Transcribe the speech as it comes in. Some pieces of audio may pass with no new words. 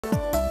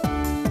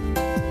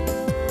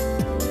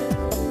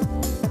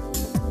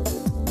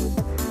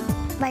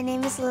My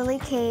name is Lily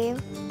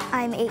Cave.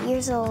 I'm 8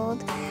 years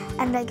old,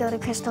 and I go to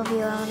Crystal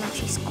View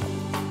Elementary School.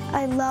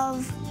 I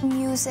love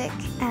music,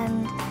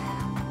 and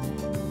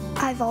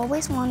I've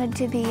always wanted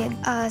to be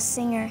a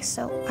singer,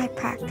 so I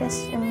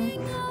practice,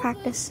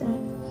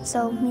 and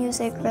so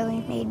music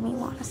really made me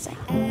want to sing.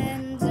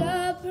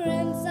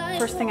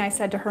 First thing I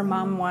said to her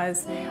mom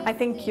was, I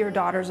think your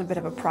daughter's a bit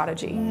of a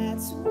prodigy. I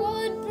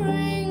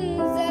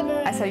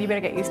said, you better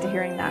get used to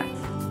hearing that.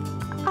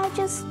 I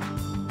just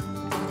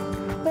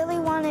really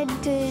wanted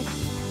to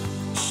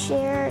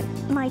share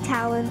my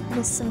talent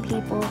with some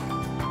people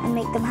and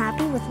make them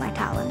happy with my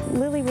talent.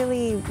 Lily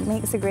really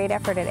makes a great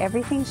effort at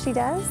everything she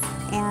does,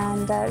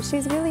 and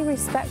she's really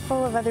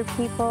respectful of other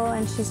people,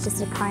 and she's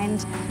just a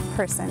kind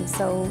person,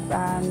 so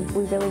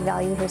we really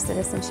value her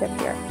citizenship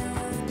here.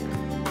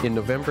 In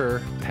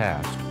November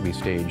past, we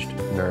staged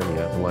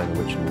Narnia, The Lion,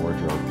 the Witch, and the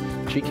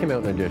Wardrobe. She came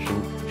out in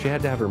audition. She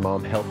had to have her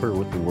mom help her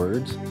with the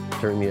words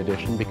during the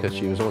audition because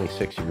she was only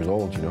 6 years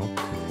old, you know.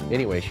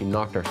 Anyway, she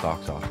knocked our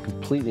socks off,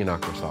 completely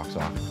knocked our socks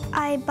off.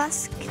 I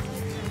busked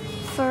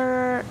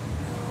for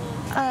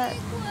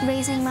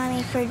raising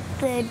money for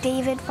the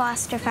David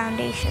Foster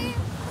Foundation.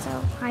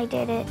 So I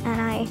did it,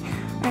 and I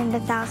earned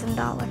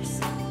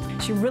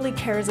 $1,000. She really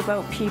cares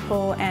about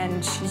people,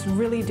 and she's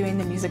really doing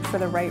the music for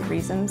the right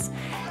reasons.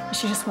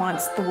 She just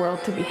wants the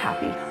world to be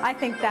happy. I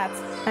think that's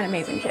an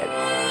amazing kid.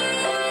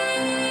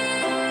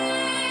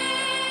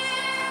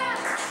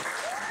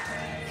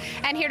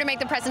 And here to make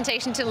the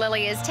presentation to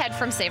Lily is Ted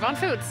from Save On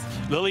Foods.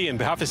 Lily, on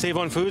behalf of Save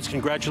On Foods,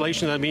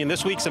 congratulations on being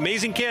this week's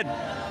Amazing Kid.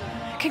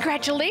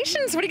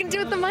 Congratulations! What are you going to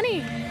do with the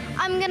money?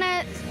 I'm going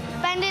to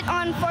spend it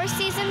on Four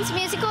Seasons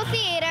Musical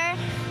Theater,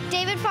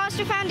 David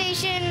Foster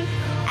Foundation,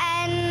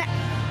 and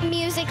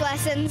music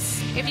lessons.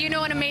 If you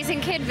know an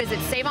amazing kid, visit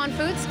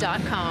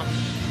SaveOnFoods.com.